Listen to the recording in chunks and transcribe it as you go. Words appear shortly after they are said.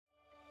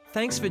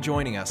Thanks for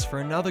joining us for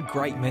another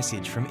great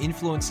message from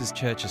Influencers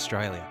Church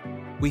Australia.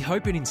 We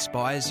hope it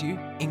inspires you,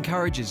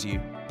 encourages you,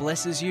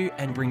 blesses you,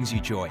 and brings you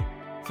joy.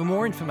 For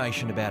more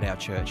information about our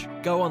church,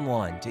 go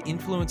online to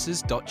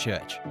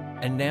influencers.church.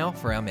 And now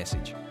for our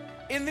message.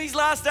 In these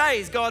last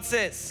days, God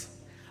says,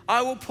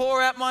 I will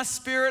pour out my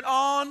spirit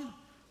on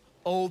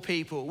all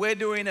people. We're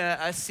doing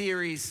a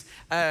series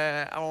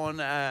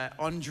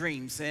on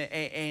dreams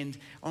and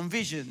on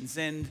visions.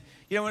 And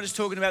you know, we're just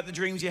talking about the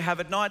dreams you have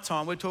at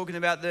nighttime. We're talking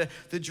about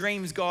the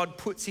dreams God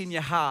puts in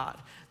your heart,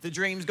 the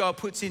dreams God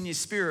puts in your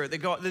spirit,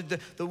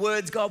 the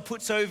words God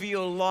puts over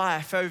your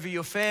life, over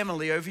your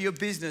family, over your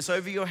business,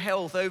 over your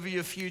health, over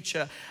your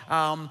future.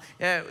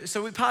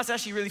 So Pastor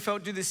actually really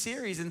felt to do this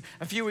series. And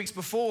a few weeks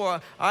before,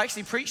 I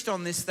actually preached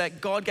on this, that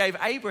God gave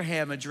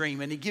Abraham a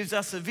dream and he gives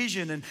us a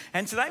vision.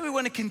 And today we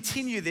want to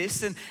continue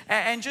this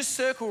and just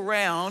circle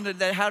around and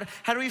how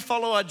do we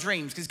follow our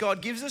dreams? Because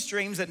God gives us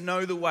dreams that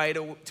know the way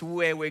to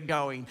where we're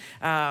going.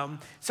 So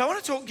I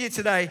want to talk to you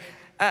today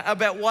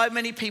about why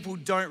many people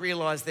don't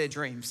realize their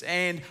dreams.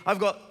 And I've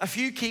got a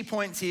few key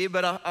points here,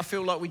 but I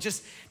feel like we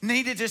just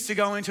needed to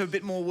go into a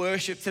bit more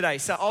worship today.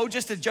 So I'll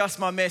just adjust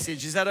my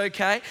message. Is that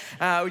okay?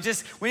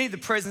 We need the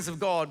presence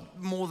of God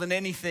more than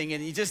anything,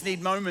 and you just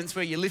need moments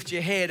where you lift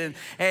your head.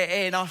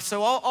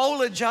 So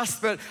I'll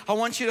adjust, but I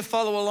want you to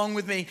follow along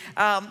with me.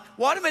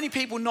 Why do many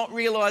people not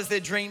realize their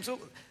dreams?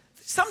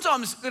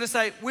 Sometimes I'm going to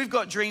say we've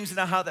got dreams in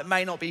our heart that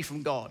may not be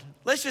from God.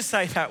 Let's just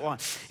say that one.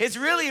 It's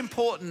really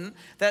important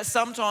that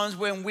sometimes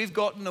when we've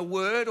gotten a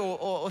word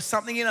or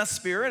something in our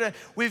spirit,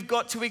 we've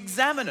got to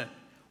examine it.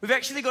 We've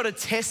actually got to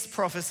test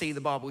prophecy,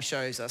 the Bible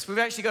shows us. We've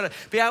actually got to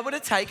be able to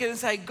take it and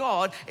say,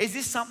 God, is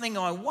this something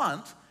I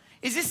want?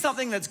 Is this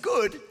something that's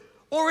good?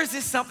 Or is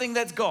this something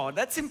that's God?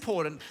 That's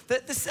important.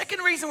 The second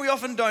reason we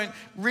often don't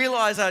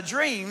realize our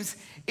dreams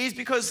is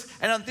because,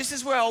 and this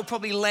is where I'll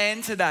probably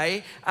land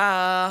today,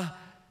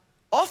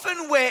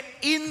 often we're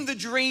in the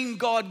dream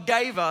God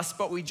gave us,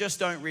 but we just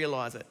don't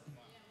realize it.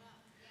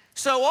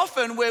 So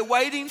often we're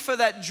waiting for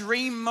that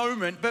dream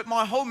moment, but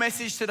my whole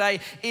message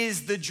today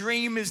is the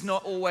dream is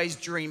not always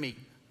dreamy.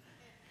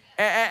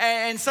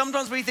 And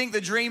sometimes we think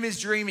the dream is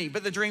dreamy,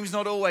 but the dream's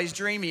not always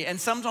dreamy. And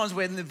sometimes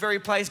we're in the very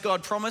place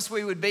God promised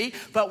we would be,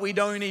 but we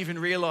don't even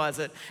realize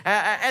it.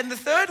 And the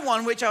third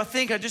one, which I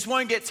think I just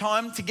won't get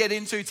time to get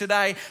into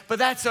today, but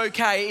that's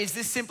okay, is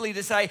this simply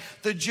to say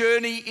the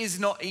journey is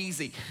not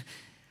easy.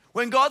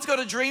 When God's got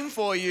a dream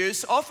for you,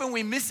 so often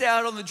we miss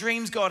out on the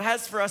dreams God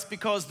has for us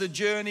because the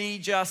journey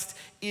just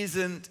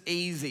isn't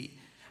easy.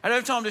 I don't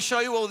have time to show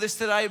you all this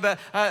today, but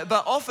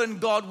often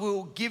God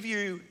will give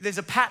you, there's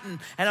a pattern,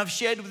 and I've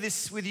shared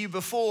this with you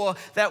before,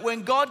 that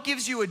when God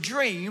gives you a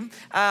dream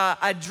or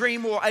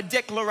a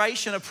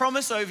declaration, a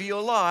promise over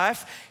your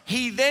life,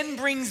 he then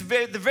brings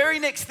the very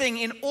next thing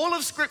in all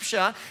of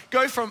Scripture,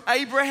 go from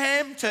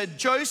Abraham to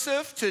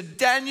Joseph to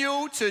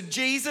Daniel to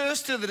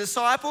Jesus to the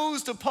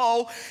disciples to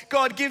Paul.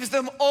 God gives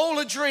them all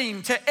a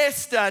dream, to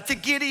Esther, to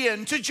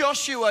Gideon, to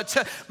Joshua,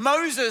 to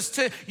Moses,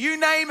 to you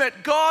name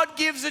it. God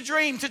gives a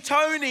dream to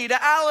Tony,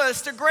 to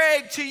Alice, to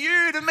Greg, to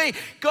you, to me.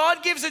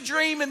 God gives a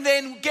dream, and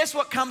then guess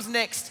what comes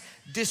next?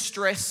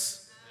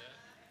 Distress.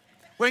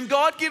 When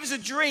God gives a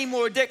dream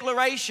or a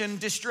declaration,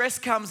 distress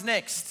comes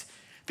next.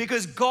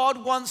 Because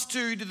God wants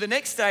to do the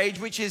next stage,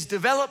 which is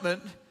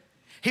development.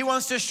 He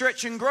wants to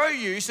stretch and grow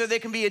you so there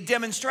can be a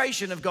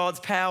demonstration of God's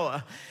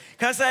power.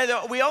 Can I say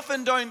that we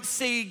often don't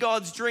see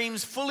God's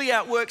dreams fully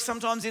at work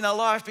sometimes in our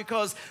life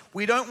because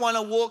we don't want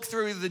to walk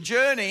through the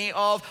journey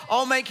of,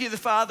 I'll make you the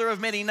father of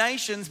many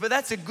nations, but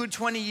that's a good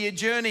 20-year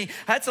journey.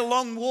 That's a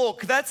long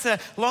walk. That's a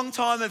long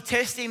time of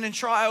testing and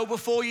trial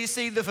before you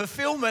see the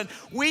fulfillment.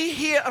 We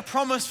hear a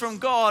promise from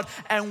God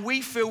and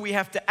we feel we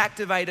have to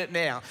activate it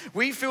now.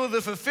 We feel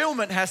the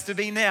fulfillment has to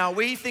be now.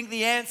 We think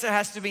the answer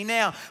has to be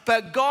now.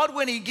 But God,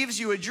 when he gives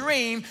you a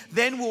dream,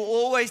 then will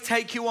always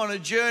take you on a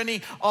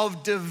journey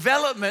of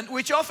development,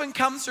 which often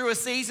comes through a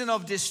season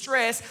of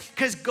distress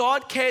because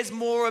God cares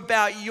more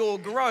about your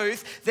growth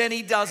than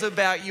he does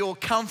about your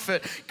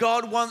comfort.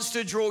 God wants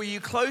to draw you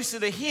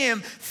closer to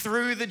him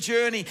through the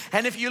journey.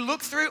 And if you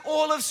look through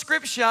all of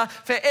Scripture,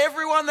 for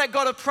everyone that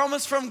got a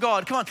promise from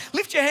God, come on,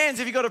 lift your hands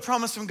if you got a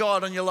promise from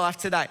God on your life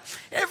today.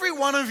 Every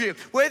one of you,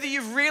 whether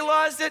you've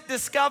realized it,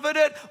 discovered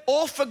it,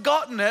 or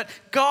forgotten it,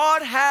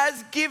 God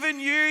has given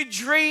you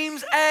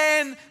dreams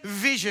and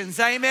visions.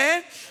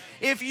 Amen?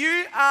 If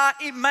you are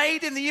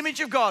made in the image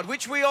of God,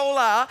 which we all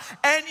are,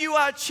 and you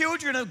are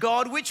children of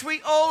God, which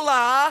we all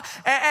are,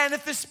 and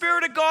if the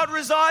Spirit of God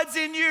resides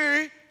in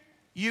you,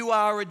 you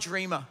are a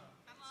dreamer.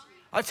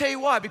 I'll tell you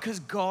why, because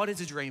God is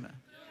a dreamer.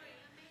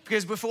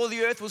 Because before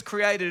the earth was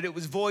created, it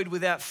was void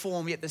without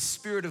form, yet the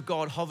Spirit of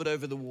God hovered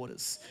over the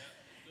waters.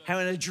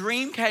 And a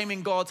dream came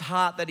in God's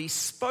heart that he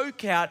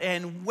spoke out,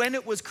 and when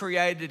it was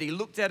created, he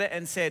looked at it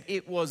and said,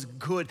 it was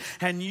good.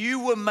 And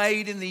you were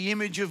made in the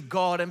image of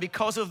God, and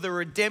because of the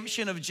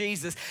redemption of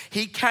Jesus,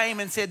 he came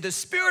and said, the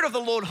Spirit of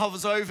the Lord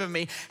hovers over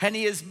me, and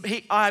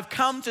I have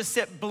come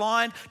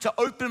to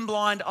open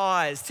blind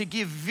eyes, to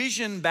give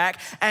vision back,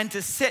 and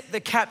to set the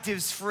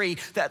captives free,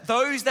 that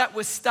those that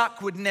were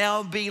stuck would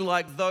now be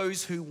like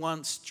those who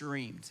once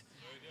dreamed.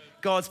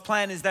 God's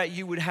plan is that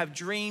you would have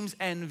dreams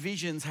and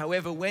visions.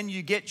 However, when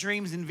you get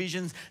dreams and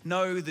visions,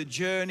 know the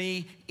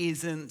journey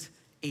isn't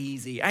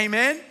easy.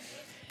 Amen?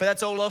 But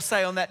that's all I'll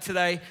say on that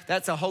today.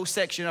 That's a whole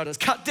section I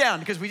just cut down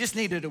because we just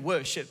needed to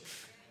worship.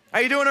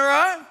 Are you doing all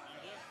right?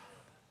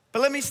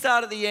 But let me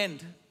start at the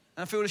end.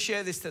 And I feel to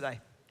share this today.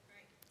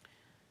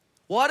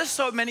 Why do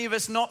so many of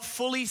us not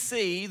fully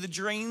see the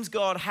dreams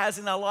God has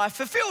in our life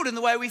fulfilled in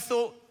the way we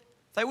thought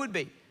they would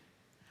be?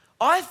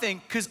 I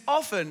think because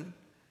often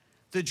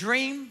the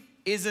dream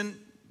isn't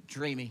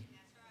dreamy.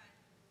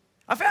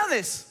 I found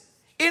this.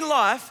 In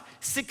life,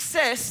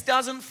 success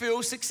doesn't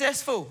feel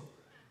successful.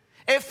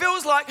 It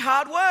feels like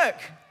hard work.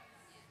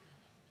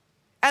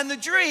 And the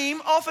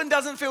dream often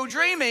doesn't feel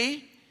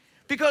dreamy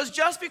because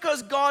just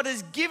because God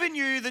has given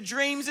you the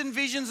dreams and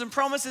visions and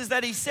promises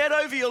that he said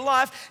over your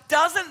life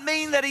doesn't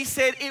mean that he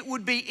said it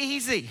would be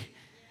easy.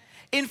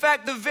 In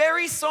fact, the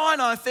very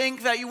sign I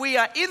think that we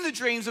are in the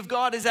dreams of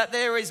God is that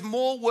there is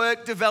more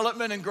work,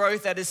 development, and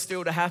growth that is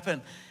still to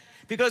happen.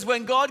 Because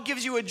when God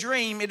gives you a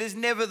dream, it is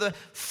never the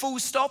full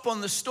stop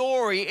on the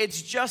story.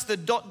 It's just the ...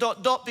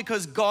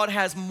 because God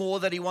has more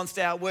that he wants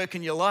to outwork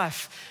in your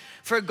life.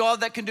 For a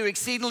God that can do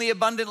exceedingly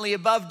abundantly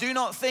above, do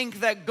not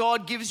think that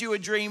God gives you a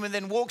dream and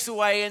then walks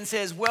away and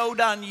says, well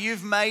done,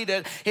 you've made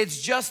it.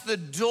 It's just the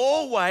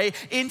doorway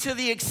into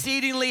the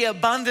exceedingly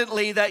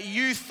abundantly that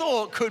you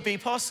thought could be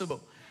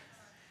possible.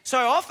 So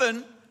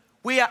often,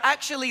 we are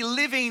actually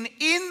living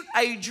in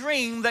a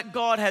dream that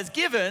God has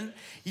given,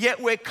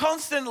 yet we're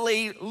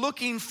constantly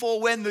looking for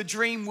when the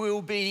dream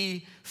will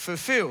be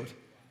fulfilled.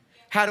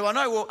 How do I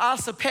know? Well,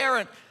 ask a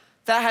parent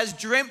that has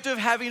dreamt of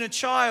having a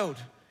child,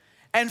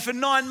 and for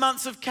 9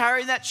 months of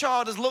carrying that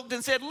child has looked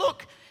and said,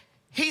 look,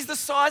 he's the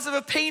size of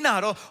a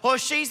peanut, or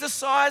she's the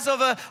size of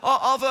a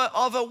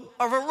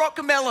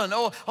rock melon,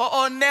 or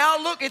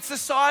now look, it's the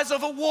size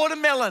of a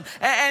watermelon.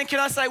 And can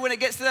I say, when it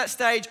gets to that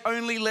stage,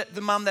 only let the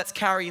mum that's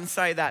carrying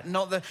say that,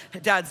 not the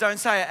dads. Don't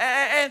say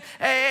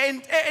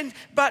it.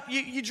 But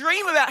you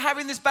dream about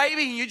having this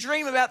baby, and you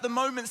dream about the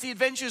moments, the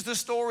adventures, the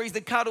stories,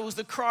 the cuddles,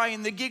 the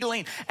crying, the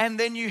giggling, and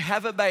then you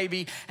have a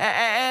baby,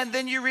 and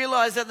then you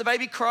realize that the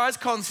baby cries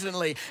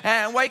constantly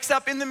and wakes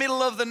up in the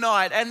middle of the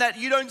night, and that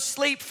you don't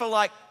sleep for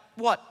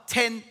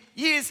 10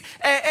 years,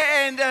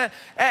 and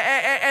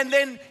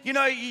then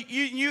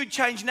you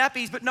change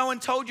nappies, but no one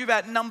told you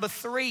about number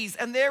 3s,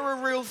 and they're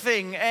a real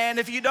thing. And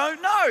if you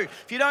don't know,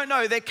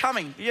 they're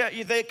coming. Yeah,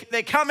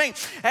 they're coming.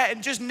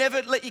 And just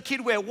never let your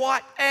kid wear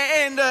white.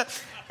 And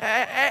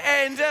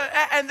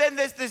then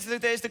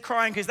there's the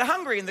crying because they're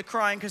hungry, and the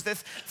crying because they're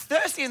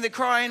thirsty, and the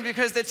crying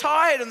because they're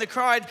tired, and the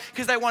crying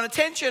because they want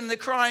attention, and the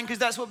crying because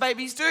that's what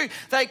babies do.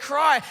 They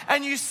cry,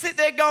 and you sit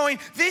there going,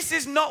 this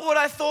is not what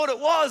I thought it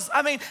was.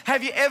 I mean,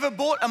 have you ever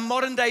bought a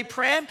modern day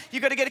pram?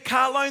 You've got to get a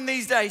car loan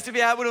these days to be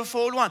able to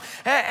afford one.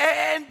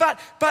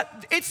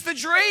 But it's the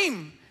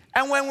dream.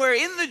 And when we're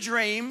in the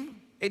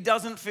dream, it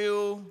doesn't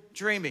feel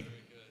dreamy.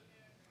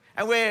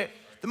 And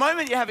the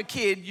moment you have a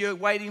kid, you're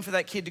waiting for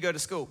that kid to go to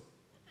school.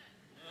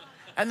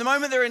 And the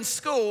moment they're in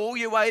school,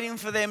 you're waiting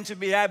for them to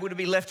be able to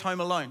be left home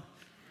alone.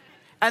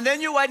 And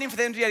then you're waiting for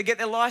them to be able to get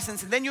their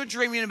license. And then you're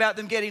dreaming about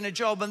them getting a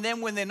job. And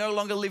then when they're no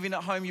longer living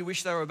at home, you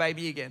wish they were a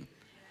baby again.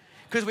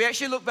 Because we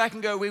actually look back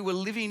and go, we were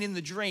living in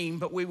the dream,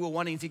 but we were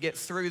wanting to get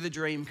through the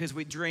dream because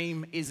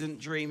dream isn't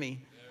dreamy.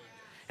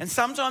 And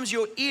sometimes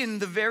you're in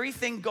the very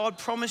thing God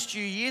promised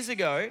you years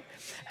ago,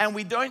 and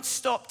we don't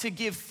stop to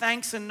give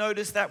thanks and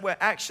notice that we're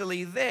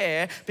actually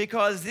there,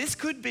 because this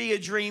could be a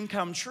dream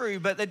come true,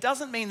 but that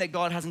doesn't mean that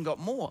God hasn't got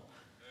more.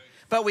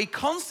 But we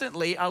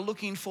constantly are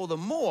looking for the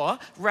more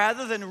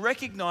rather than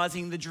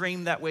recognizing the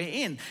dream that we're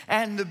in.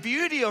 And the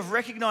beauty of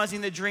recognizing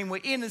the dream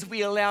we're in is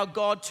we allow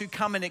God to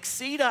come and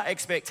exceed our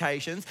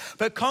expectations,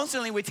 but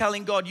constantly we're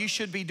telling God, you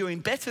should be doing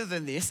better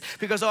than this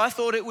because I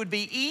thought it would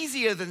be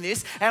easier than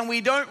this. And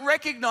we don't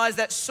recognize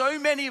that so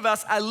many of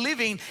us are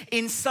living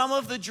in some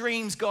of the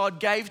dreams God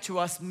gave to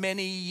us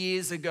many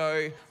years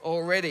ago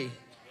already.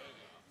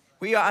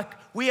 We are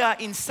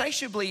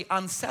insatiably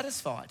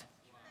unsatisfied.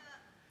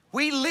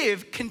 We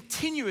live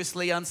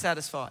continuously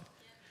unsatisfied.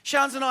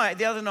 Shans and I,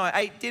 the other night,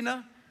 ate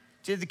dinner,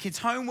 did the kids'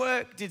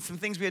 homework, did some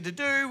things we had to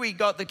do. We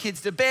got the kids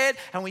to bed,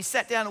 and we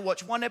sat down and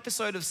watched one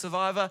episode of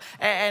Survivor,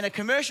 and a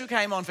commercial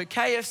came on for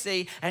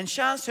KFC, and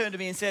Shans turned to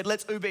me and said,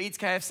 let's Uber Eats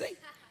KFC.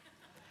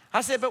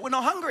 I said, but we're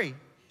not hungry.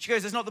 She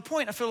goes, that's not the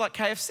point. I feel like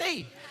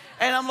KFC.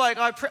 And I'm like,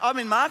 I'm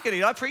in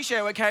marketing. I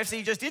appreciate what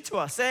KFC just did to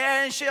us.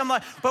 And I'm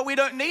like, but we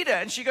don't need it.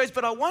 And she goes,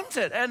 but I want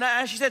it.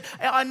 And she said,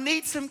 I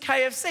need some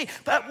KFC.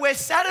 But we're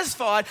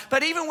satisfied.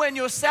 But even when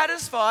you're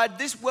satisfied,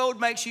 this world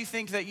makes you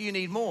think that you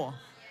need more.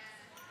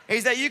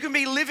 is that you can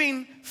be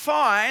living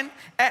fine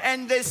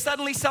and there's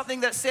suddenly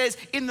something that says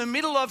in the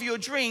middle of your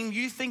dream,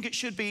 you think it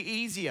should be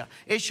easier.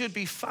 It should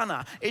be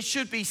funner. It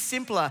should be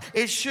simpler.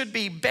 It should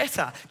be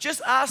better.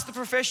 Just ask the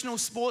professional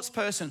sports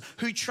person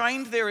who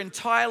trained their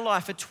entire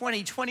life for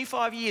 20,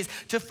 25 years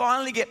to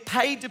finally get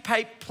paid to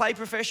play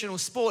professional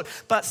sport.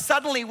 But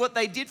suddenly what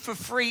they did for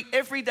free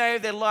every day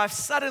of their life,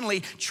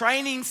 suddenly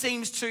training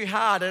seems too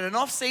hard and an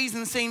off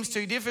season seems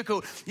too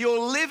difficult. You're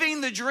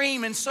living the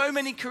dream and so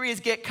many careers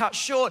get cut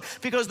short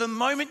because the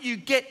moment you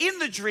get in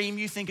the dream,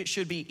 you think it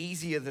should be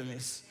easier than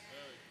this.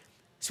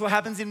 It's what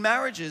happens in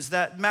marriages,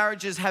 that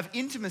marriages have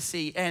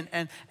intimacy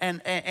and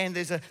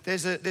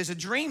there's a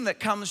dream that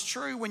comes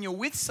true when you're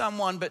with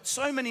someone, but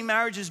so many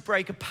marriages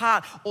break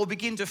apart or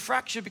begin to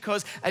fracture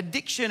because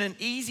addiction and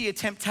easier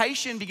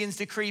temptation begins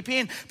to creep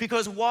in.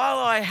 Because while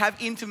I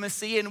have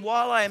intimacy and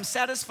while I am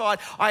satisfied,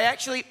 I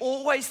actually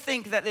always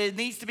think that there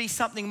needs to be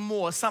something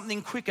more,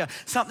 something quicker,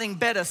 something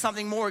better,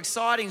 something more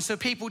exciting. So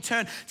people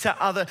turn to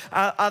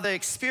other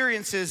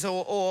experiences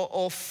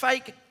or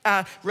fake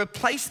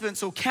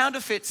replacements or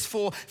counterfeits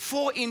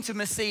for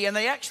intimacy, and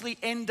they actually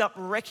end up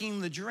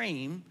wrecking the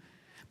dream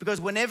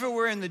because whenever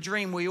we're in the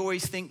dream, we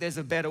always think there's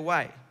a better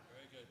way.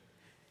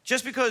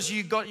 Just because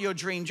you got your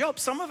dream job,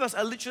 some of us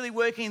are literally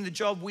working in the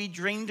job we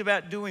dreamed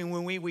about doing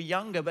when we were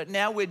younger, but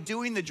now we're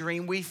doing the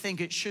dream, we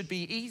think it should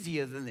be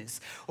easier than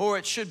this, or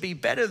it should be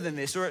better than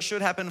this, or it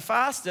should happen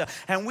faster.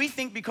 And we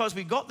think because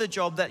we got the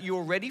job that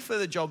you're ready for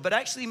the job, but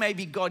actually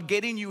maybe God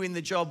getting you in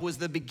the job was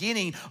the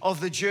beginning of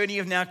the journey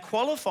of now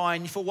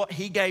qualifying for what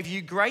He gave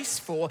you grace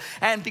for.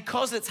 And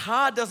because it's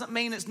hard doesn't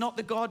mean it's not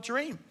the God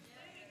dream.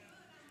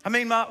 I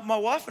mean, my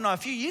wife and I, a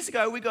few years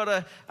ago, we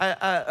got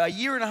a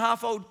year and a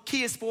half old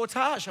Kia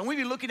Sportage, and we've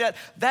been looking at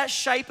that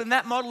shape and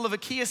that model of a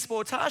Kia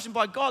Sportage, and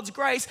by God's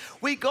grace,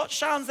 we got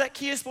Sean's that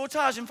Kia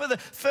Sportage, and for the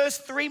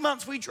first 3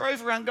 months, we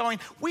drove around going,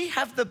 we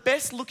have the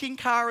best looking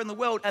car in the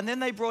world, and then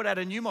they brought out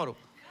a new model.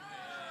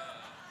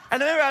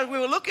 And I remember we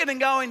were looking and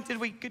going, did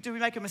we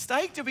make a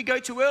mistake? Did we go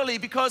too early?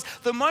 Because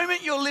the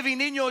moment you're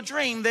living in your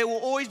dream, there will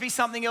always be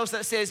something else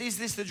that says, is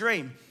this the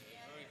dream?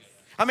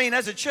 I mean,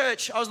 as a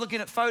church, I was looking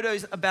at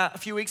photos about a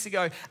few weeks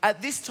ago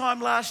at this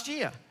time last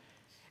year.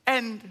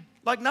 And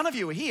like none of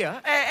you were here.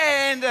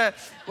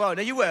 Well,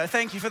 no, you were.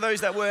 Thank you for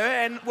those that were.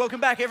 And welcome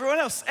back, everyone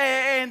else.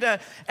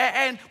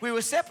 And we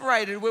were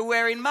separated. We're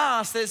wearing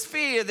masks. There's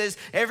fear.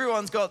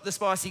 Everyone's got the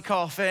spicy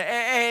cough.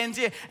 And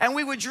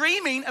we were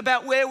dreaming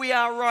about where we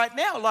are right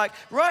now. Like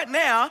right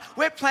now,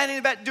 we're planning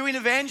about doing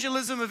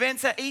evangelism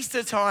events at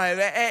Easter time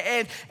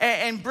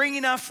and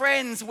bringing our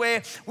friends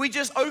where we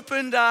just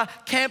opened our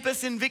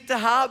campus in Victor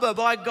Harbor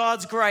by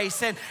God's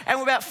grace. And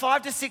we're about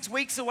 5 to 6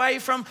 weeks away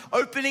from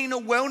opening a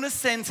wellness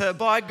center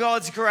by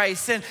God's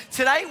grace. And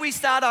today we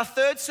start our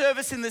third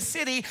service in the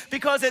city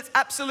because it's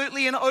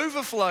absolutely an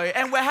overflow.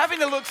 And we're having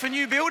to look for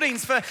new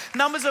buildings for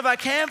numbers of our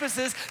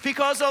campuses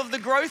because of the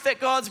growth that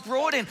God's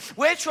brought in.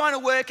 We're trying to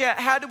work out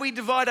how do we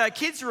divide our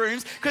kids'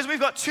 rooms because we've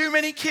got too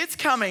many kids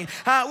coming.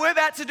 We're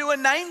about to do a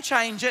name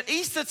change at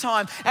Easter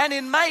time. And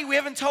in May, we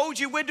haven't told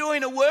you, we're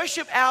doing a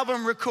worship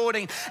album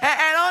recording.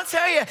 And I'll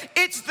tell you,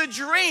 it's the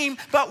dream,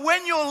 but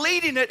when you're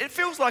leading it, it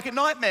feels like a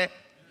nightmare.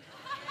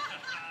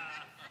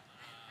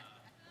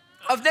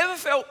 I've never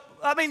felt,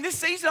 this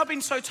season I've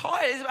been so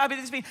tired.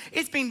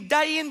 It's been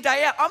day in,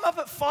 day out. I'm up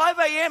at 5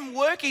 a.m.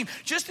 working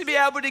just to be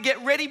able to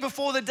get ready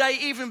before the day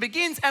even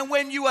begins. And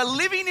when you are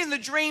living in the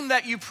dream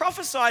that you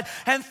prophesied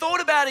and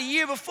thought about a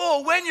year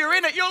before, when you're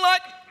in it, you're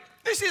like,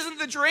 this isn't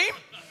the dream.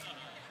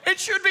 It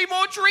should be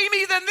more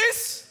dreamy than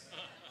this.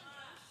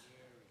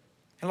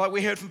 And like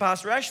we heard from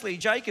Pastor Ashley,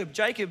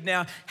 Jacob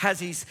now has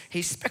his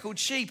speckled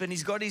sheep and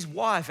he's got his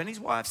wife and his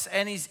wife's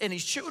and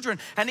his children.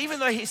 And even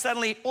though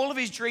suddenly all of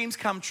his dreams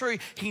come true,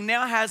 he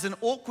now has an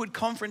awkward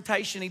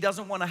confrontation he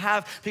doesn't want to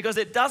have because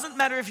it doesn't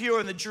matter if you're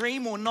in the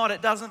dream or not.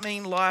 It doesn't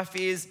mean life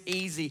is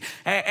easy.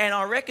 And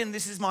I reckon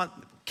this is my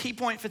key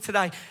point for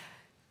today.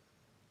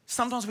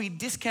 Sometimes we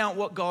discount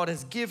what God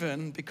has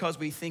given because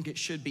we think it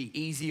should be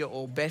easier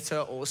or better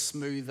or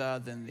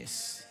smoother than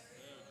this.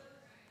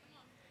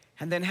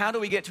 And then how do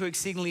we get to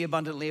exceedingly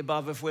abundantly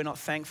above if we're not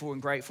thankful and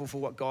grateful for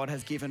what God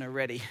has given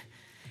already?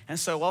 And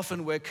so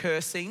often we're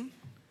cursing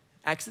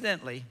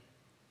accidentally,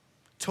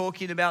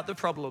 talking about the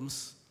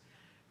problems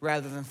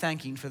rather than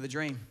thanking for the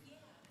dream.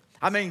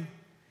 I mean,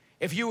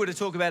 if you were to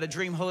talk about a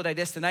dream holiday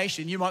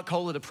destination, you might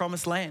call it a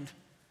promised land.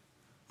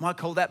 You might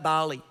call that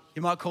Bali.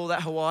 You might call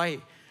that Hawaii.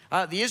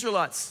 The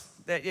Israelites,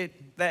 they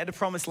had a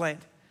promised land.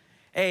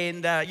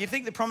 And you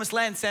think the promised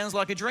land sounds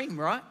like a dream,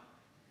 right?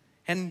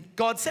 And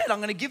God said, I'm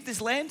going to give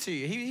this land to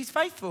you. He's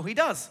faithful. He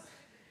does.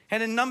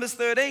 And in Numbers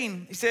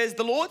 13, he says,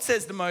 the Lord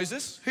says to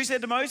Moses, who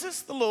said to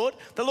Moses? The Lord.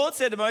 The Lord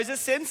said to Moses,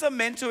 send some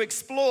men to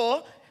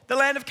explore the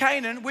land of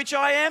Canaan, which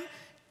I am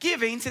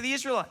giving to the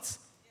Israelites.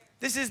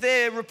 This is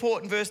their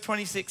report in verse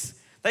 26.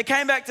 They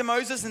came back to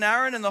Moses and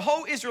Aaron and the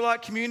whole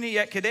Israelite community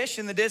at Kadesh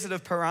in the desert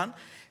of Paran.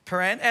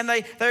 And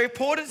they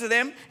reported to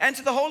them and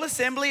to the whole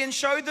assembly and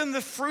showed them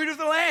the fruit of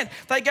the land.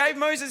 They gave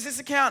Moses this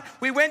account.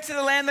 We went to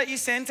the land that you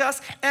sent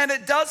us, and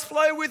it does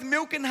flow with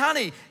milk and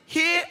honey.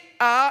 Here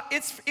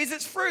is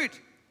its fruit.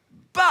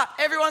 But,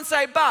 everyone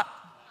say but.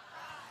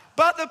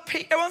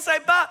 Everyone say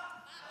but.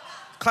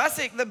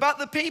 Classic. But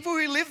the people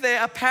who live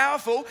there are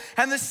powerful,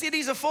 and the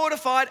cities are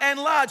fortified and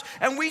large.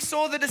 And we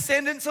saw the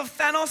descendants of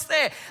Thanos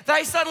there.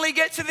 They suddenly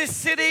get to this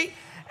city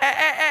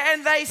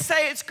and they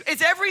say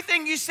it's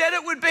everything you said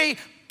it would be.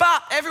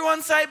 But,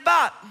 everyone say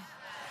but.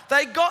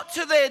 They got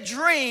to their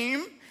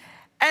dream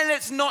and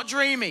it's not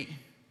dreamy.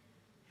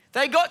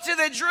 They got to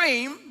their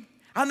dream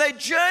and they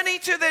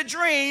journeyed to their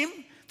dream.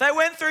 They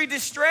went through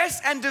distress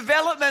and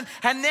development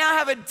and now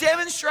have a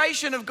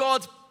demonstration of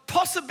God's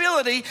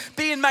possibility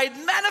being made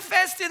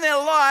manifest in their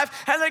life.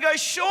 And they go,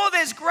 sure,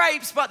 there's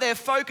grapes, but their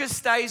focus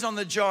stays on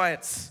the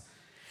giants.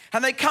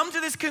 And they come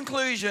to this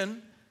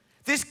conclusion,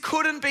 this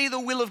couldn't be the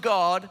will of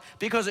God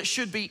because it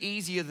should be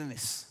easier than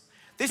this.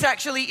 This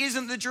actually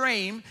isn't the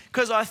dream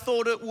because I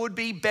thought it would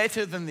be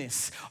better than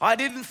this. I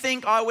didn't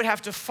think I would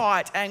have to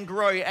fight and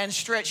grow and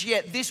stretch,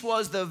 yet this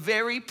was the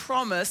very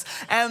promise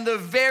and the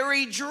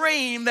very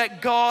dream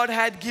that God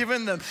had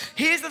given them.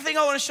 Here's the thing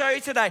I want to show you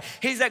today,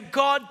 is that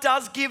God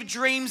does give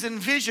dreams and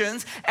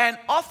visions, and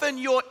often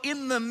you're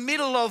in the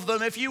middle of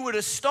them. If you were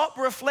to stop,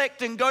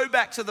 reflect, and go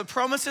back to the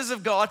promises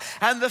of God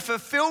and the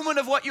fulfillment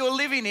of what you're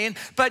living in,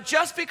 but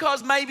just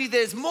because maybe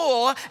there's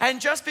more and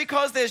just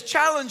because there's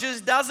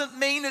challenges doesn't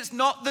mean it's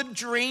not the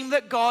dream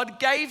that God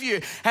gave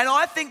you. And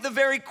I think the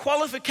very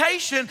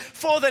qualification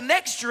for the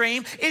next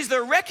dream is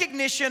the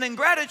recognition and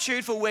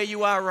gratitude for where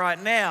you are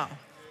right now.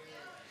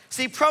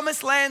 See,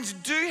 promised lands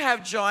do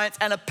have giants,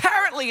 and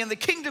apparently in the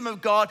kingdom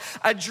of God,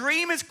 a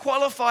dream is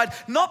qualified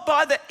not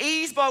by the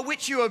ease by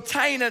which you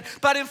obtain it,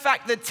 but in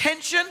fact the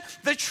tension,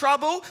 the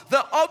trouble,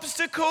 the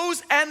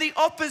obstacles, and the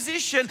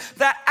opposition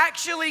that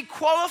actually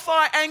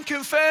qualify and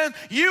confirm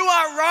you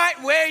are right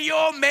where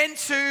you're meant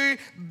to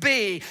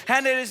be.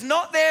 And it is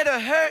not there to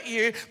hurt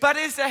you, but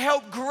it is to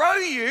help grow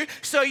you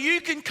so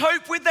you can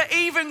cope with the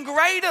even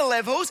greater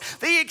levels,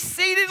 the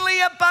exceedingly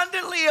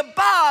abundantly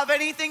above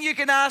anything you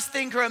can ask,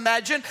 think, or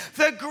imagine,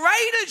 the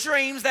greater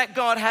dreams that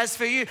God has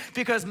for you,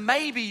 because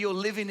maybe you're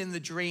living in the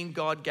dream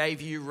God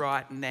gave you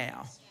right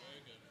now.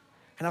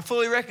 And I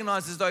fully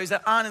recognize there's those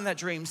that aren't in that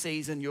dream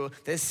season.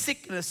 There's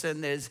sickness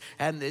and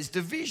there's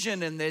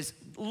division and there's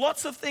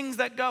lots of things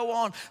that go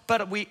on.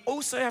 But we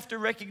also have to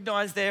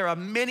recognize there are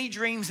many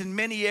dreams in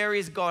many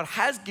areas God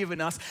has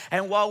given us.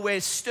 And while we're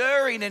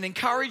stirring and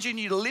encouraging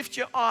you to lift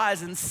your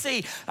eyes and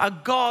see a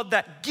God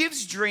that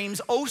gives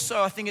dreams,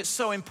 also I think it's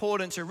so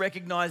important to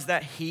recognize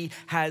that He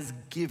has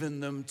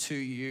given them to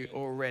you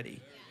already.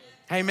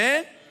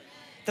 Amen?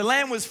 The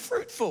land was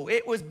fruitful,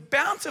 it was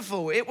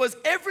bountiful, it was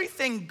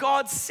everything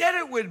God said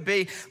it would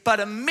be. But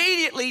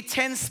immediately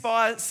 10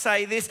 spies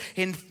say this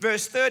in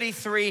verse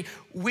 33,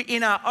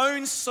 in our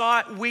own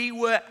sight we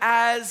were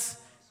as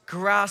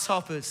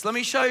grasshoppers. Let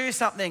me show you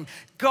something.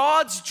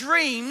 God's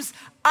dreams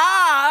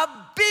are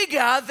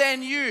bigger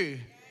than you.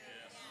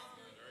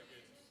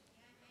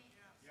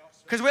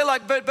 Because we're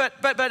like, but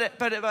I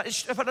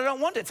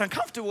don't want it. It's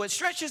uncomfortable. It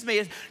stretches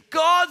me.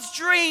 God's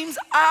dreams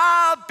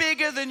are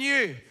bigger than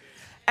you.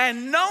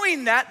 And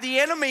knowing that, the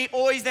enemy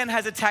always then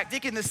has a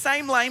tactic in the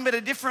same lane but a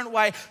different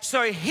way.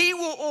 So he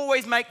will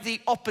always make the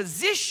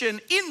opposition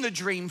in the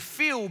dream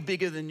feel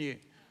bigger than you.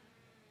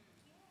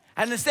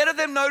 And instead of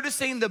them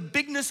noticing the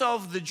bigness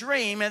of the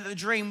dream, and the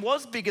dream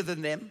was bigger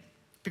than them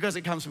because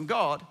it comes from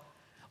God,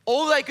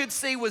 all they could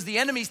see was the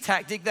enemy's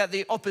tactic, that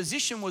the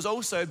opposition was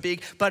also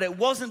big, but it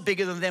wasn't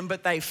bigger than them,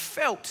 but they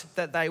felt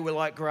that they were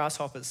like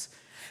grasshoppers.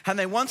 And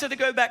they wanted to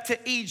go back to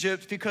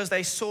Egypt because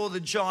they saw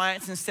the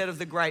giants instead of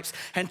the grapes.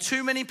 And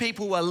too many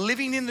people were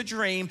living in the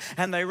dream.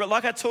 And they,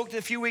 like I talked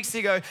a few weeks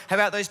ago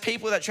about those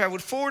people that traveled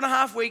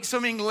 4.5 weeks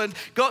from England,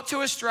 got to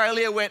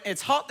Australia, went,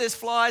 it's hot, there's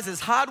flies, there's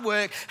hard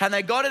work. And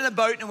they got in a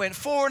boat and went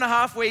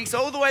 4.5 weeks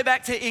all the way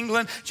back to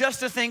England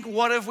just to think,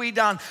 what have we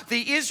done?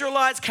 The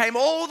Israelites came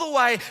all the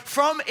way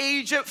from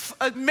Egypt,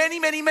 many,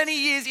 many,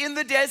 many years in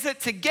the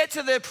desert to get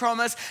to their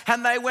promise.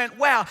 And they went,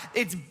 wow,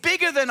 it's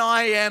bigger than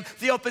I am.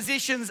 The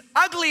opposition's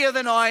uglier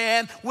than I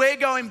am. We're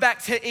going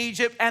back to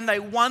Egypt. And they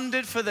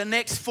wandered for the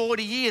next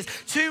 40 years.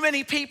 Too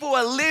many people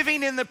are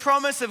living in the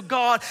promise of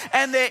God,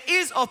 and there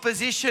is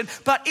opposition,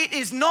 but it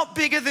is not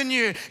bigger than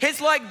you. It's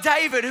like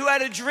David, who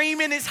had a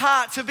dream in his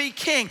heart to be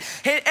king.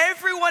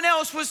 Everyone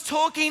else was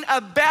talking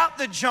about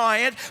the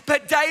giant,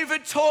 but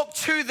David talked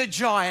to the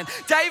giant.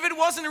 David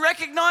wasn't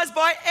recognized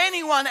by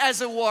anyone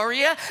as a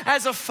warrior,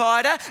 as a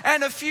fighter,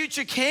 and a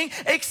future king,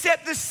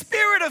 except the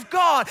Spirit of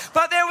God.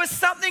 But there was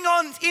something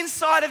on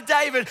inside of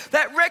David that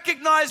that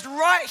recognized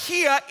right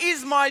here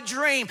is my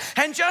dream.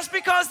 And just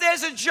because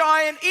there's a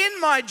giant in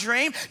my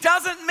dream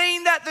doesn't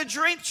mean that the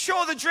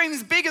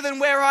dream's bigger than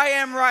where I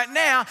am right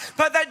now,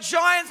 but that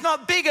giant's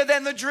not bigger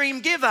than the dream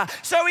giver.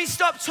 So he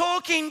stopped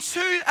talking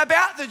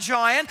about the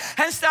giant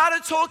and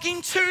started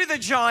talking to the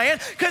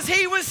giant, because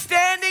he was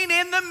standing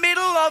in the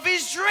middle of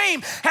his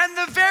dream. And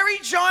the very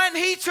giant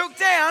he took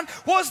down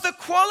was the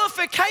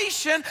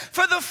qualification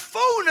for the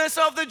fullness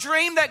of the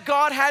dream that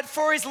God had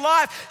for his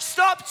life.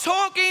 Stop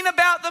talking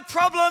about the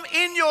problem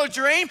in your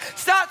dream.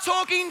 Start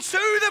talking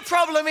to the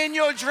problem in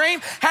your dream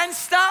and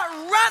start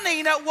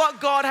running at what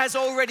God has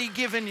already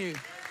given you.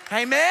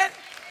 Amen?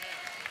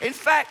 In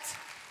fact,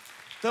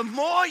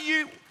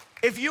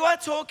 if you are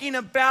talking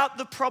about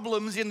the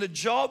problems in the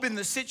job, in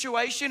the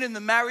situation, in the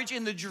marriage,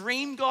 in the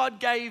dream God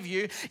gave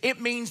you, it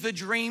means the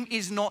dream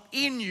is not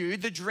in you,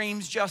 the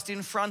dream's just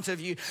in front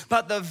of you.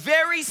 But the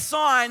very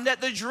sign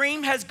that the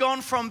dream has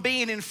gone from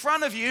being in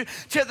front of you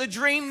to the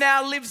dream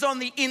now lives on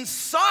the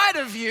inside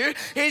of you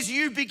is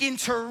you begin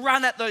to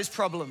run at those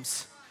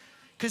problems.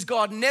 Because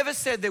God never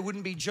said there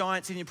wouldn't be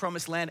giants in your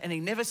promised land, and he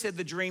never said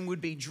the dream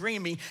would be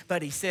dreamy,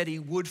 but he said he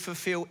would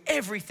fulfill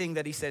everything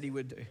that he said he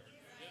would do.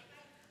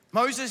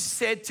 Moses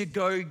said to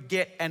go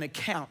get an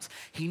account.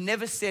 He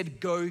never said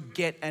go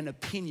get an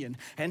opinion.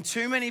 And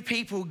too many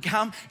people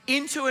come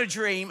into a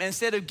dream,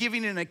 instead of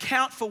giving an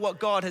account for what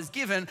God has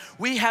given,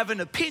 we have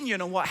an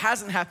opinion on what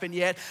hasn't happened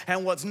yet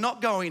and what's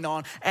not going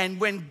on. And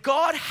when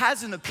God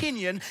has an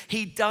opinion,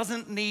 he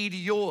doesn't need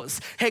yours.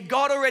 Hey,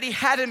 God already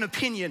had an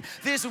opinion.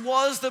 This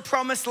was the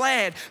promised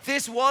land.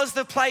 This was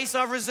the place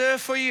I've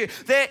reserved for you.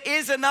 There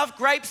is enough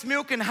grapes,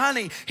 milk, and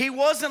honey. He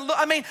wasn't,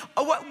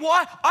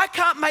 why? I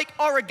can't make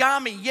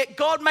origami, yet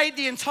God made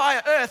the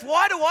entire earth.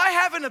 Why do I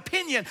have an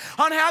opinion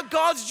on how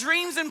God's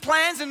dreams and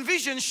plans and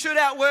visions should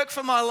outwork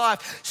for my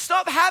life?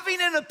 Stop having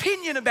an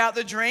opinion about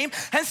the dream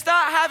and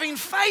start having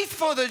faith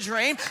for the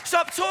dream.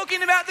 Stop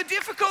talking about the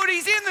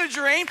difficulties in the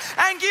dream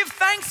and give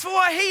thanks for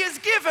what he has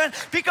given,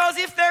 because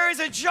if there is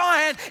a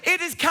giant,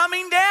 it is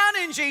coming down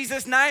in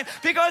Jesus' name,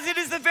 because it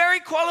is the very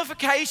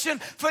qualification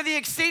for the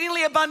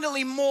exceedingly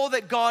abundantly more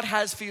that God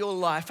has for your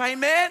life.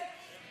 Amen?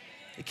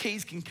 The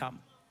keys can come.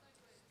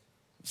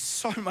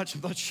 So much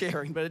I'm not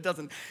sharing, but it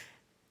doesn't.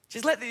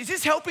 Is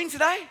this helping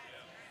today?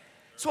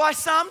 That's why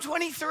Psalm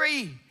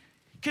 23, you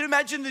can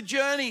imagine the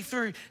journey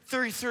through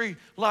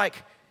like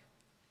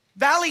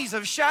valleys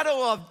of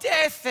shadow of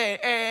death,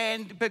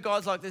 but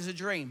God's like, there's a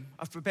dream.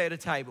 I've prepared a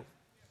table.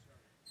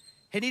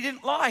 And he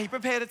didn't lie, he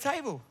prepared a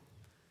table.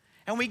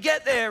 And we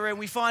get there and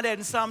we find out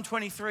in Psalm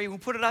 23, we'll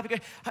put it up and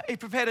go, he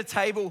prepared a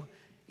table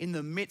in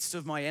the midst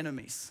of my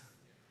enemies.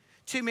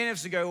 2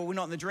 minutes ago, well, we're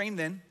not in the dream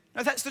then.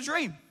 No, that's the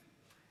dream.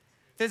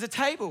 There's a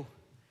table,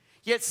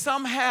 yet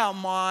somehow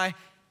my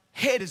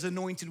head is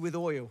anointed with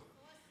oil.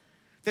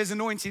 There's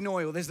anointing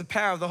oil. There's the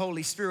power of the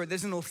Holy Spirit.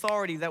 There's an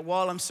authority that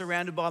while I'm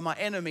surrounded by my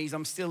enemies,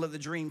 I'm still at the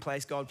dream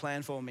place God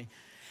planned for me.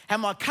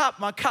 And my cup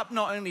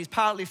not only is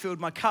partly filled,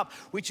 my cup,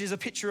 which is a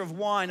picture of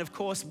wine, of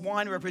course,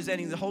 wine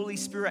representing the Holy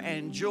Spirit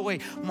and joy.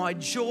 My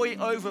joy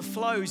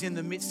overflows in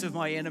the midst of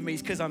my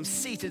enemies because I'm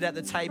seated at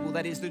the table.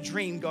 That is the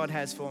dream God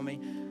has for me.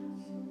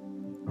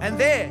 And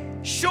there,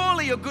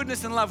 surely your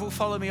goodness and love will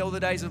follow me all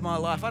the days of my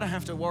life. I don't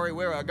have to worry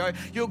where I go.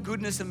 Your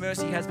goodness and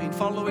mercy has been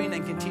following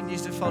and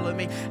continues to follow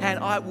me. And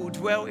I will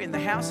dwell in the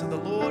house of the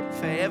Lord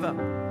forever.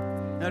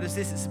 Notice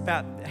this, it's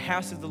about the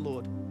house of the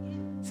Lord.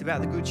 It's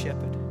about the good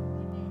shepherd.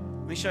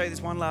 Let me show you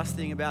this one last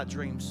thing about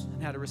dreams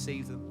and how to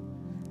receive them.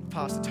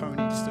 Pastor Tony,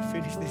 just to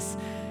finish this.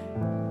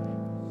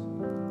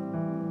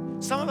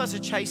 Some of us are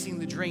chasing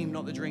the dream,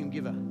 not the dream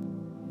giver.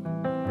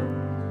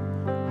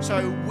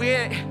 So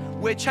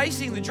we're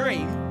chasing the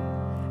dream,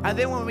 and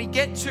then when we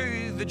get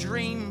to the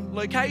dream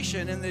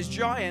location and there's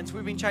giants,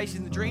 we've been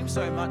chasing the dream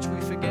so much we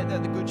forget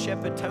that the good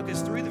shepherd took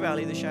us through the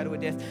valley of the shadow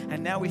of death,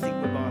 and now we think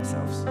we're by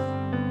ourselves.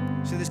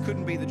 So this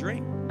couldn't be the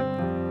dream.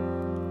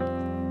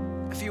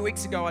 A few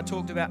weeks ago I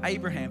talked about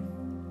Abraham.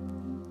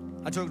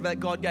 I talked about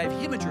God gave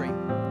him a dream,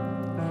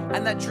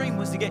 and that dream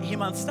was to get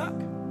him unstuck.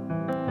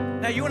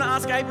 Now you want to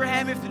ask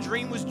Abraham if the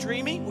dream was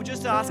dreamy? Well,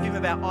 just ask him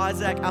about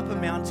Isaac up a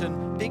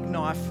mountain, big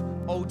knife,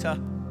 altar,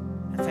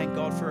 and thank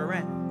God for a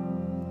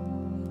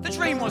ram. The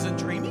dream wasn't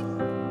dreamy.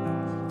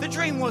 The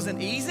dream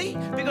wasn't easy,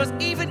 because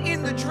even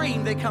in the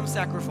dream there comes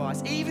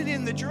sacrifice. Even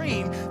in the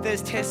dream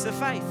there's tests of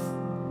faith.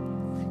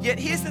 Yet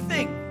here's the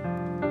thing.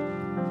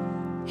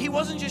 He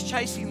wasn't just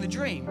chasing the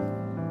dream.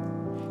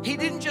 He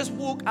didn't just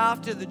walk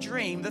after the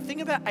dream. The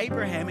thing about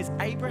Abraham is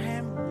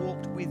Abraham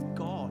walked with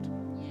God.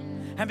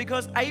 And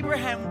because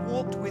Abraham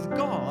walked with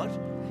God,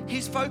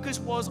 his focus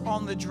was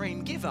on the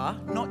dream giver,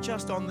 not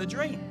just on the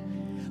dream.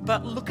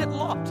 But look at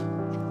Lot.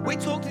 We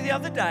talked the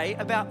other day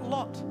about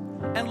Lot.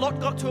 And Lot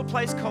got to a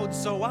place called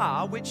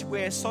Zoar,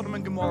 where Sodom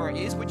and Gomorrah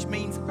is, which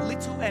means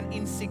little and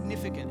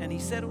insignificant. And he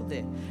settled there.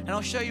 And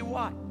I'll show you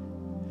why.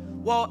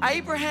 While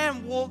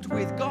Abraham walked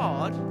with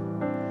God,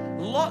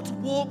 Lot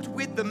walked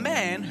with the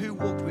man who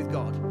walked with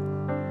God.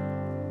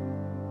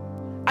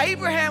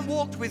 Abraham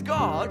walked with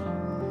God,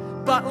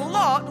 but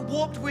Lot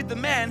walked with the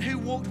man who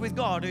walked with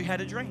God, who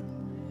had a dream.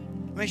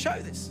 Let me show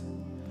you this.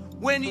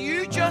 When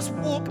you just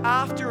walk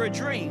after a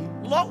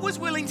dream, Lot was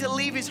willing to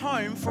leave his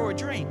home for a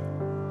dream,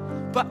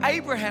 but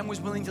Abraham was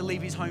willing to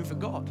leave his home for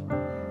God.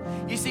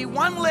 You see,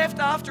 one left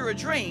after a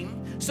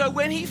dream, so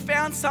when he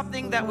found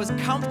something that was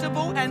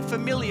comfortable and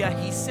familiar,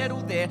 he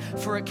settled there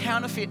for a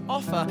counterfeit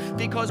offer,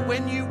 because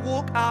when you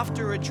walk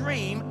after a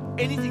dream,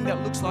 anything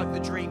that looks like the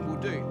dream will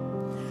do.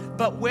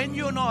 But when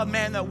you're not a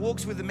man that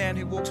walks with a man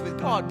who walks with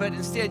God, but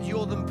instead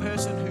you're the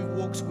person who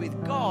walks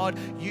with God,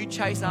 you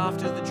chase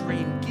after the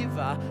dream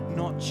giver,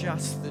 not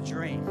just the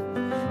dream.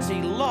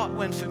 See, Lot,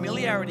 when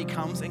familiarity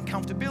comes and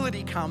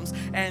comfortability comes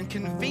and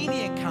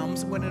convenient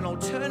comes, when an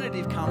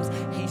alternative comes,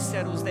 he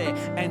settles there.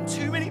 And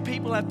too many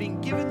people have been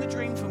given the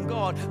dream from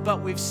God,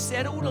 but we've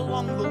settled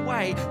along the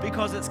way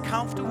because it's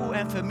comfortable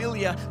and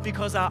familiar,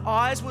 because our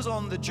eyes was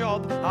on the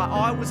job,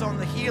 our eye was on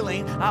the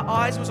healing, our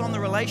eyes was on the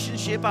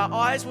relationship, our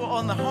eyes were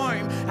on the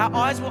home, our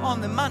eyes were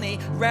on the money,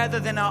 rather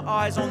than our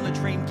eyes on the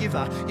dream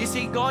giver. You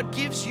see, God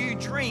gives you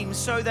dreams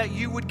so that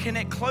you would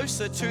connect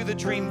closer to the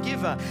dream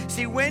giver.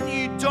 See, when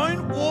you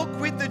don't walk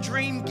with the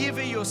dream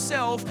giver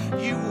yourself,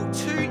 you will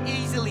too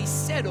easily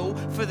settle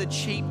for the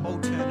cheap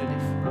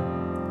alternative.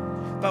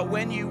 But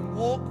when you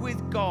walk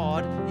with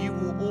God, you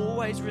will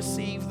always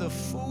receive the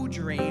full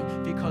dream,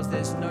 because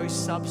there's no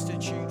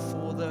substitute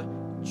for the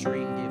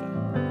dream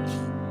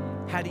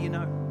giver. How do you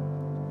know?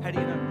 How do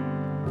you know?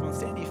 Come on,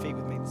 stand to your feet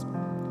with me this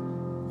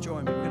morning.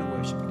 Join me, we're going to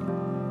worship again.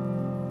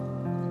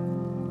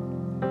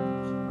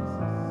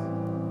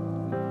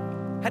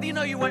 How do you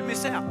know you won't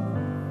miss out?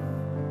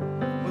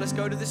 Well, let's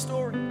go to this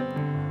story.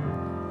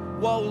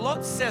 While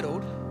Lot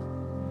settled,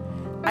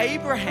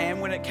 Abraham,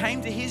 when it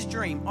came to his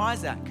dream,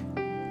 Isaac,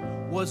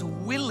 was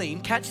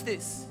willing, catch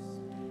this.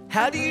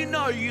 How do you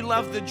know you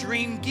love the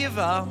dream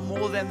giver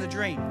more than the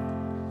dream?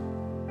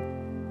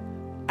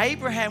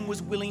 Abraham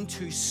was willing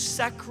to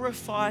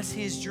sacrifice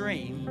his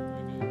dream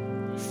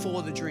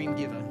for the dream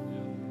giver.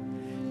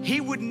 He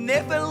would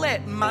never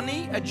let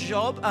money, a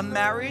job, a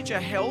marriage,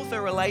 a health, a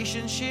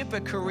relationship,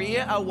 a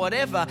career, or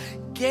whatever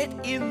get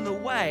in the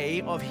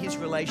way of his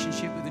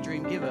relationship with the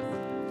dream giver.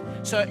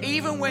 So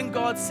even when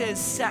God says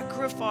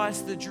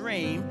sacrifice the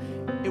dream,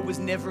 it was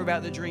never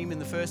about the dream in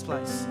the first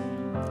place.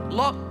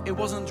 Lot, it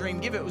wasn't the dream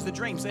giver, it was the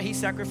dream. So he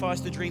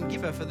sacrificed the dream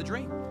giver for the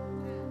dream.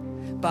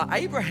 But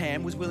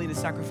Abraham was willing to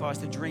sacrifice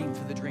the dream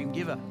for the dream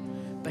giver.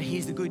 But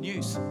here's the good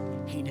news.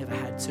 He never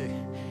had to.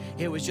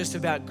 It was just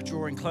about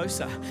drawing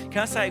closer. Can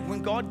I say,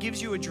 when God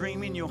gives you a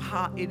dream in your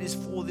heart, it is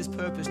for this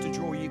purpose, to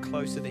draw you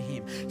closer to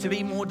Him, to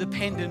be more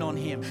dependent on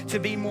Him, to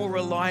be more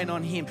reliant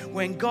on Him.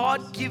 When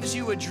God gives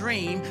you a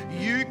dream,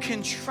 you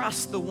can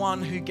trust the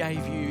one who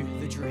gave you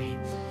the dream.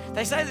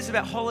 They say this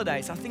about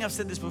holidays. I think I've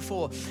said this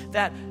before,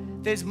 that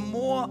there's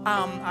more,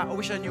 I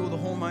wish I knew all the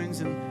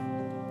hormones and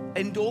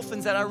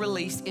endorphins that are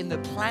released in the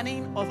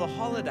planning of a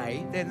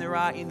holiday than there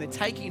are in the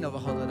taking of a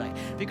holiday.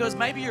 Because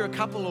maybe you're a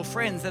couple or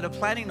friends that are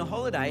planning a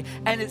holiday,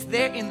 and it's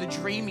there in the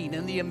dreaming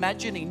and the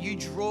imagining. You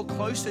draw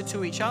closer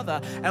to each other,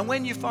 and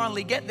when you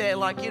finally get there,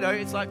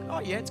 it's like, oh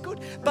yeah, it's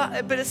good.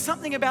 But it's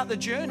something about the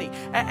journey.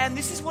 And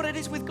this is what it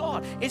is with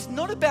God. It's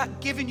not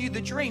about giving you the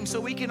dream so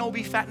we can all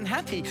be fat and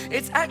happy.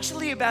 It's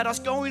actually about us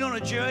going on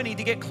a journey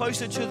to get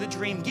closer to the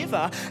dream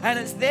giver, and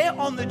it's there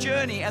on the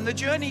journey, and the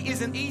journey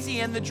isn't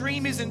easy and the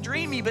dream isn't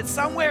dreamy, but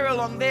somewhere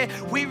along there,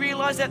 we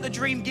realize that the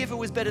dream giver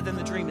was better than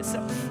the dream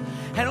itself.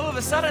 And all of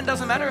a sudden, it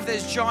doesn't matter if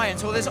there's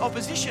giants or there's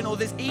opposition or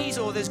there's ease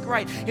or there's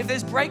great. If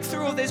there's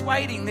breakthrough or there's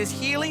waiting, there's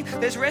healing,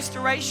 there's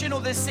restoration or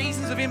there's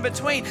seasons of in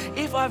between.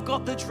 If I've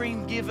got the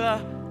dream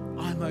giver,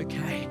 I'm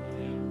okay.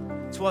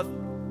 It's what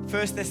 1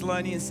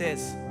 Thessalonians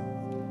says.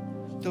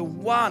 The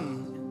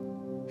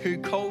one who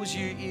calls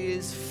you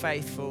is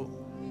faithful.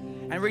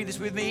 And read this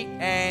with me.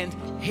 And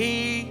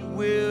He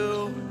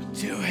will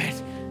do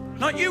it.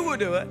 Not you will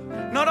do it,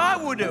 not I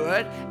will do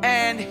it,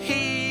 and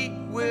He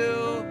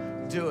will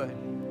do it.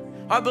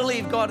 I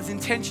believe God is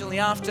intentionally,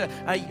 after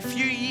a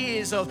few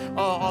years of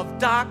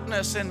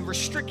darkness and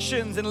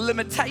restrictions and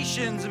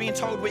limitations, being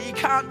told what you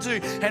can't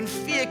do, and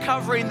fear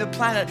covering the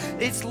planet,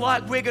 it's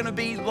like we're going to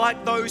be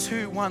like those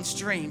who once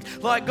dreamed.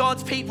 Like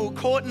God's people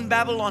caught in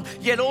Babylon,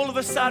 yet all of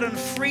a sudden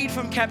freed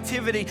from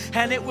captivity.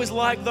 And it was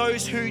like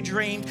those who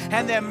dreamed,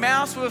 and their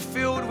mouths were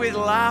filled with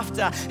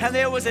laughter. And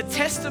there was a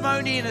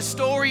testimony and a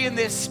story in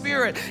their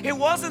spirit. It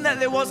wasn't that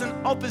there wasn't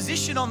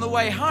opposition on the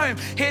way home.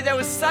 Here there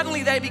was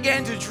suddenly they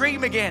began to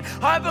dream again.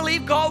 I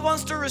believe God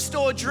wants to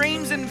restore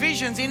dreams and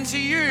visions into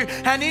you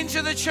and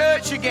into the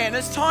church again.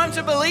 It's time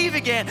to believe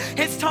again.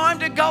 It's time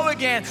to go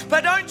again.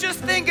 But don't just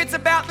think it's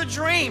about the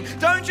dream.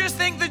 Don't just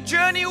think the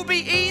journey will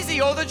be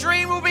easy or the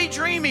dream will be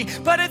dreamy.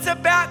 But it's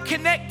about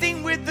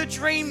connecting with the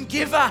dream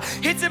giver.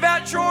 It's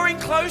about drawing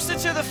closer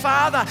to the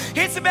Father.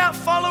 It's about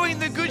following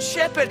the Good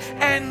Shepherd.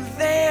 And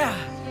there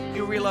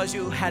you'll realize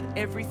you had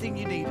everything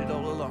you needed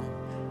all along.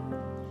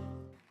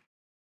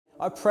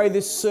 I pray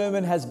this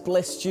sermon has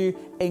blessed you,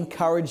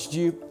 encouraged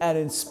you, and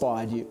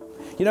inspired you.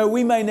 You know,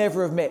 we may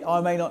never have met.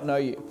 I may not know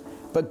you,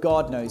 but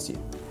God knows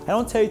you. And I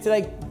want to tell you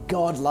today,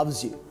 God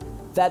loves you.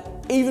 That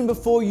even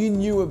before you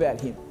knew about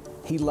Him,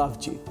 He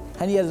loved you.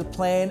 and He has a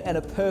plan and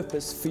a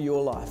purpose for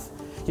your life.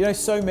 You know,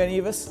 so many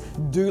of us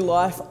do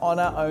life on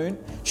our own,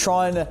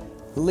 trying to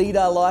lead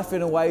our life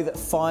in a way that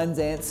finds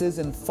answers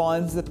and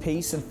finds the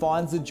peace and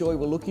finds the joy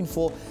we're looking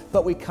for,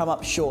 but we come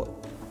up short.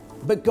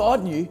 But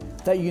God knew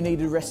that you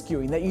needed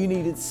rescuing, that you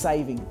needed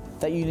saving,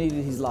 that you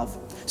needed His love.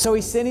 So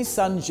He sent His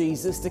Son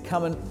Jesus to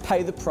come and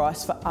pay the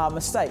price for our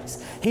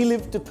mistakes. He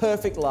lived a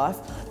perfect life,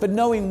 but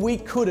knowing we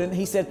couldn't,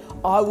 He said,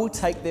 I will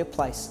take their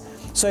place.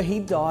 So He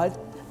died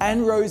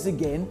and rose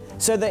again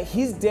so that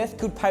His death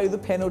could pay the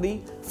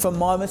penalty for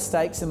my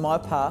mistakes and my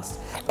past,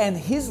 and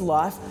His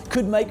life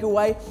could make a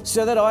way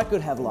so that I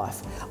could have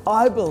life.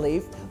 I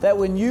believe that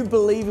when you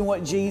believe in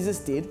what Jesus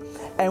did,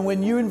 and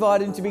when you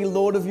invite Him to be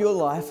Lord of your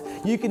life,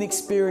 you can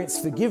experience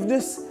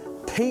forgiveness,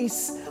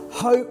 peace,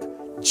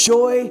 hope,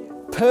 joy,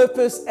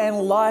 purpose, and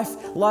life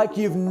like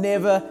you've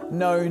never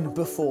known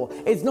before.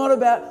 It's not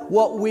about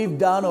what we've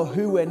done or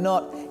who we're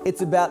not.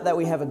 It's about that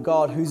we have a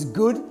God who's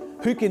good,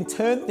 who can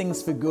turn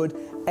things for good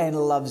and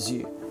loves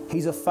you.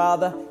 He's a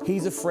father,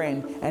 He's a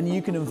friend, and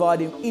you can invite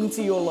Him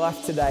into your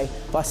life today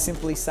by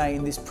simply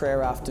saying this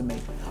prayer after me.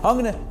 I'm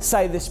going to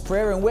say this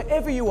prayer, and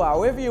wherever you are,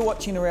 wherever you're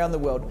watching around the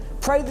world,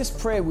 pray this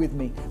prayer with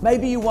me.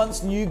 Maybe you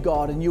once knew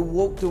God and you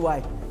walked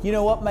away. You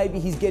know what? Maybe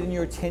He's getting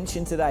your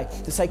attention today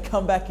to say,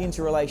 come back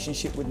into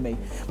relationship with me.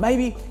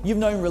 Maybe you've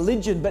known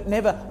religion, but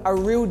never a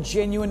real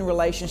genuine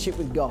relationship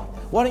with God.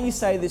 Why don't you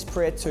say this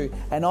prayer too?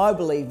 And I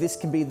believe this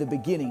can be the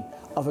beginning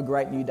of a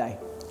great new day.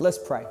 Let's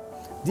pray.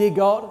 Dear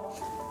God,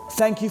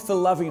 thank You for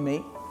loving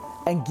me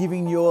and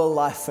giving Your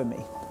life for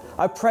me.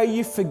 I pray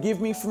You forgive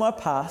me for my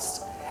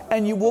past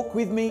and You walk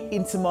with me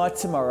into my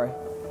tomorrow.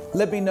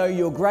 Let me know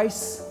Your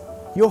grace,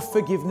 Your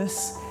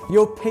forgiveness,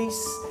 Your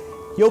peace,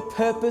 Your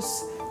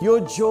purpose, Your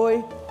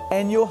joy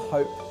and Your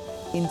hope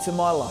into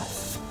my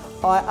life.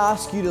 I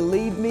ask You to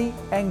lead me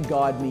and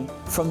guide me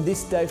from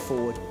this day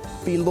forward.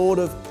 Be Lord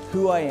of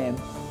who I am.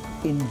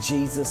 In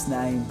Jesus'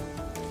 name,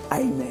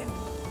 amen.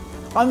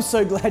 I'm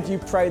so glad you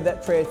prayed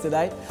that prayer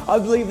today. I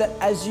believe that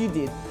as you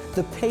did,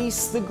 the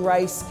peace, the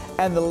grace,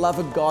 and the love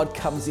of God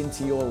comes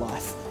into your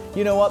life.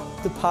 You know what?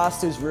 The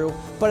past is real,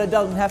 but it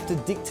doesn't have to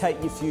dictate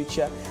your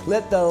future.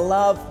 Let the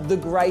love, the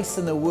grace,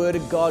 and the Word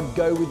of God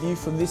go with you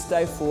from this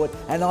day forward,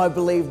 and I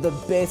believe the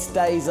best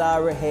days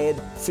are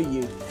ahead for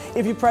you.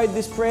 If you prayed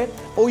this prayer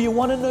or you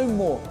want to know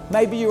more,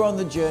 maybe you're on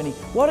the journey,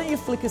 why don't you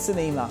flick us an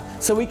email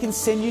so we can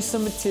send you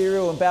some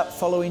material about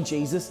following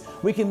Jesus.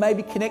 We can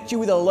maybe connect you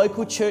with a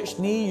local church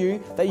near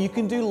you that you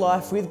can do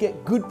life with,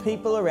 get good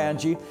people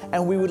around you,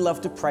 and we would love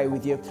to pray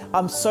with you.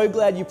 I'm so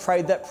glad you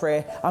prayed that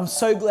prayer. I'm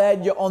so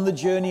glad you're on the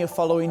journey of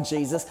following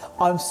Jesus.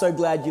 I'm so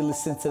glad you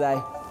listened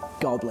today.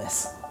 God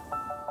bless.